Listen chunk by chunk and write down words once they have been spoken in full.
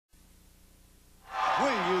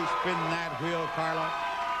spin that wheel, Carla.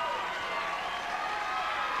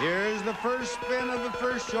 Here's the first spin of the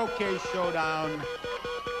first showcase showdown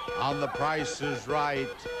on The Price is Right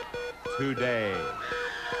today.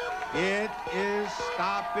 It is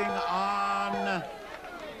stopping on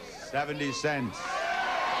 70 cents.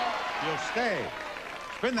 You'll stay.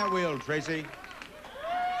 Spin that wheel, Tracy.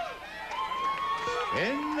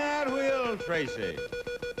 Spin that wheel, Tracy.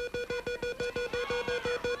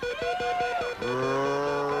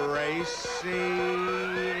 Tracy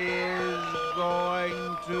is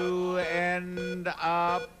going to end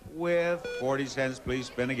up with 40 cents. Please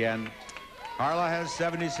spin again. Carla has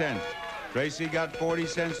 70 cents. Tracy got 40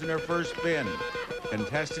 cents in her first spin.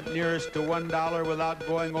 Contestant nearest to $1 without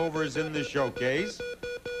going over is in the showcase.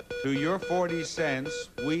 To your 40 cents,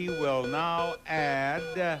 we will now add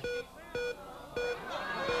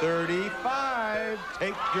 35.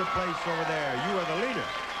 Take your place over there. You are the leader.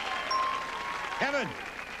 Kevin,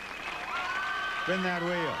 spin that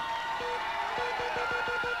wheel.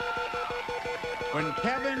 When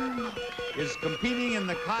Kevin is competing in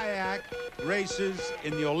the kayak races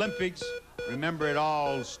in the Olympics, remember it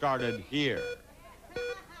all started here.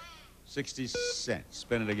 60 cents.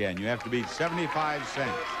 Spin it again. You have to beat 75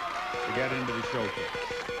 cents to get into the showcase.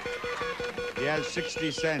 He has 60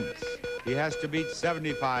 cents. He has to beat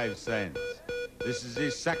 75 cents. This is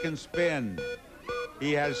his second spin.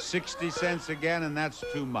 He has 60 cents again, and that's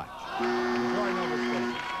too much.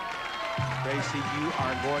 Tracy, you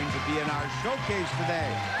are going to be in our showcase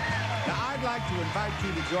today. Now, I'd like to invite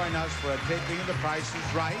you to join us for a taping of The Price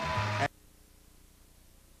is Right.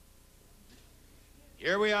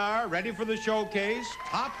 Here we are, ready for the showcase.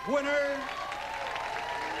 Top winner,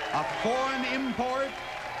 a foreign import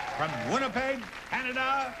from Winnipeg,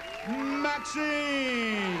 Canada,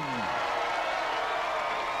 Maxine.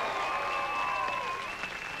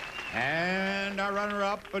 And our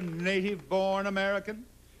runner-up, a native-born American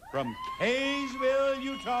from Kaysville,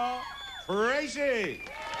 Utah, Tracy.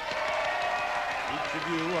 Each of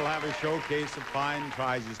you will have a showcase of fine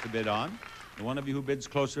prizes to bid on. The one of you who bids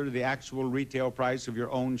closer to the actual retail price of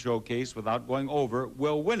your own showcase without going over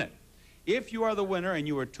will win it. If you are the winner and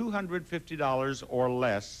you are $250 or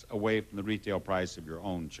less away from the retail price of your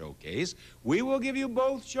own showcase, we will give you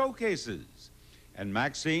both showcases. And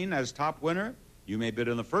Maxine, as top winner, you may bid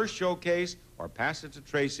on the first showcase or pass it to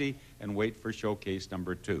Tracy and wait for showcase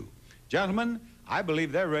number 2. Gentlemen, I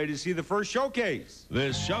believe they're ready to see the first showcase.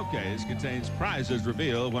 This showcase contains prizes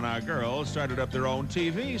revealed when our girls started up their own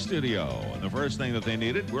TV studio. And the first thing that they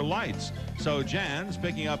needed were lights. So Jan's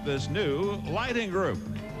picking up this new lighting group.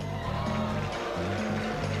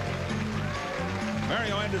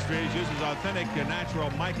 Mario Industries uses authentic and natural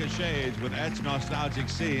mica shades with etched nostalgic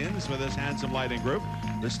scenes for this handsome lighting group.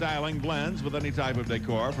 The styling blends with any type of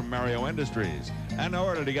decor from Mario Industries. And in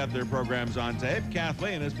order to get their programs on tape,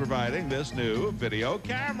 Kathleen is providing this new video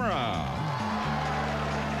camera.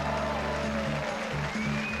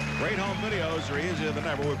 Great home videos are easier than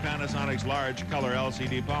ever with Panasonic's large color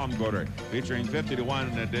LCD palm quarter, featuring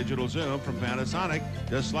 50-to-1 in a digital zoom from Panasonic,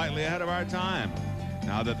 just slightly ahead of our time.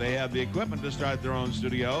 Now that they have the equipment to start their own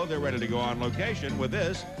studio, they're ready to go on location with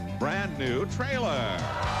this brand new trailer.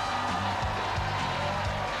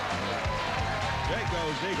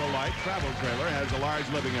 Jayco's Eagle Light travel trailer has a large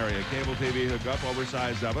living area, cable TV hookup,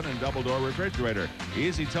 oversized oven, and double-door refrigerator.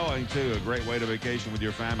 Easy towing, too, a great way to vacation with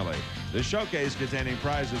your family. The showcase containing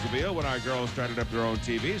prizes revealed when our girls started up their own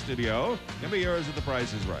TV studio can be yours if the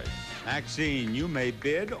price is right. Maxine, you may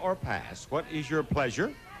bid or pass. What is your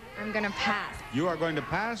pleasure? I'm going to pass. You are going to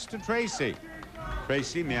pass to Tracy.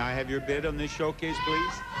 Tracy, may I have your bid on this showcase,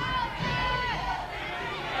 please?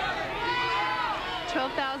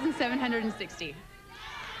 $12,760.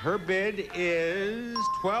 Her bid is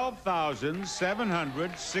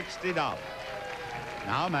 $12,760.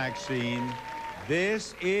 Now, Maxine,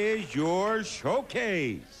 this is your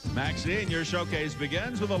showcase. Maxine, your showcase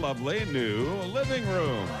begins with a lovely new living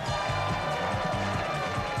room.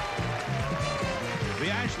 The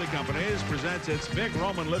Ashley Companies presents its big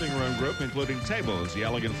Roman living room group, including tables. The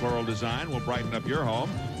elegant floral design will brighten up your home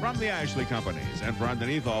from the Ashley Companies. And for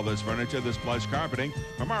underneath all this furniture, this plush carpeting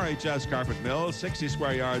from RHS Carpet Mills, 60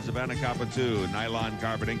 square yards of Anacapa 2 nylon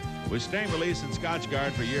carpeting with stain release and Scotch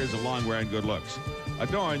Guard for years of long wear and good looks.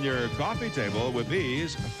 Adorn your coffee table with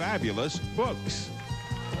these fabulous books.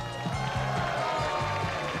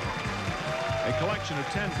 A collection of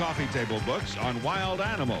 10 coffee table books on wild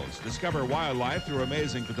animals. Discover wildlife through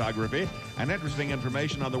amazing photography and interesting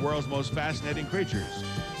information on the world's most fascinating creatures.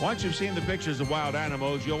 Once you've seen the pictures of wild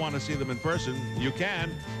animals, you'll want to see them in person. You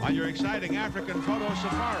can on your exciting African photo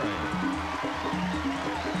safari.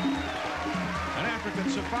 An African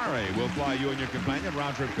Safari will fly you and your companion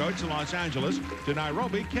round-trip coach to Los Angeles to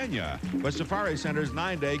Nairobi, Kenya, with Safari Center's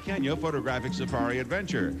 9-day Kenya photographic safari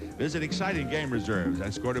adventure. Visit exciting game reserves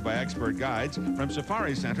escorted by expert guides from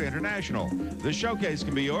Safari Center International. The showcase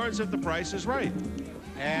can be yours if the price is right.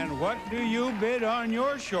 And what do you bid on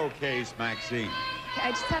your showcase, Maxine?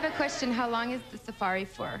 I just have a question. How long is the safari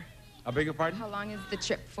for? I beg your pardon? How long is the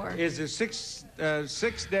trip for? Is it 6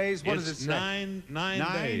 days? What does it say?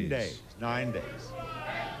 Nine days. 9 days.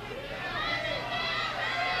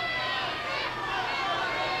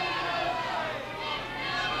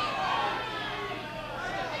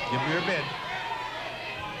 Give me your bid.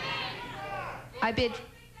 I bid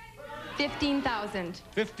 $15,000.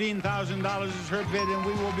 $15,000 is her bid, and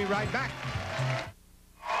we will be right back.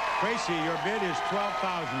 Tracy, your bid is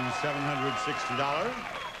 $12,760,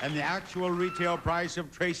 and the actual retail price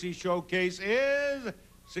of Tracy's showcase is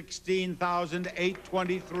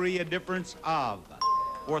 $16,823, a difference of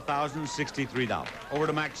 $4,063. Over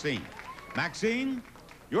to Maxine. Maxine,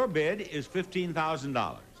 your bid is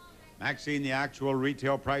 $15,000. Maxine, the actual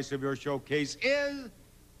retail price of your showcase is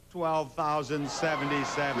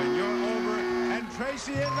 $12,077. You're over, and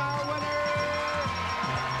Tracy is our winner.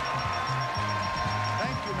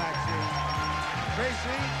 Thank you, Maxine.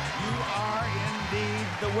 Tracy, you are indeed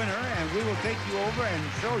the winner, and we will take you over and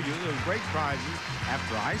show you those great prizes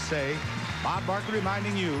after I say, Bob Barker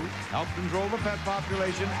reminding you, help control the pet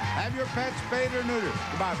population. Have your pets spayed or neutered.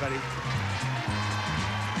 Goodbye, buddy.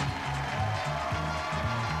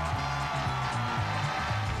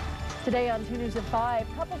 Today on 2 News at 5,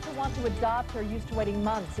 couples who want to adopt are used to waiting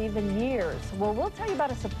months, even years. Well, we'll tell you about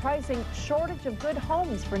a surprising shortage of good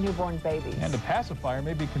homes for newborn babies. And a pacifier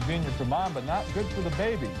may be convenient for mom, but not good for the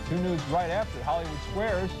baby. 2 News right after Hollywood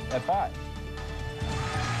Squares at 5.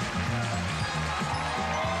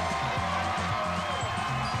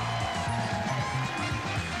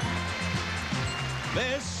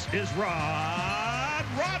 This is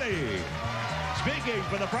Roddy. Speaking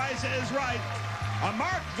for The Price is Right, a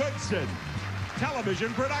Mark Goodson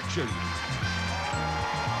television production.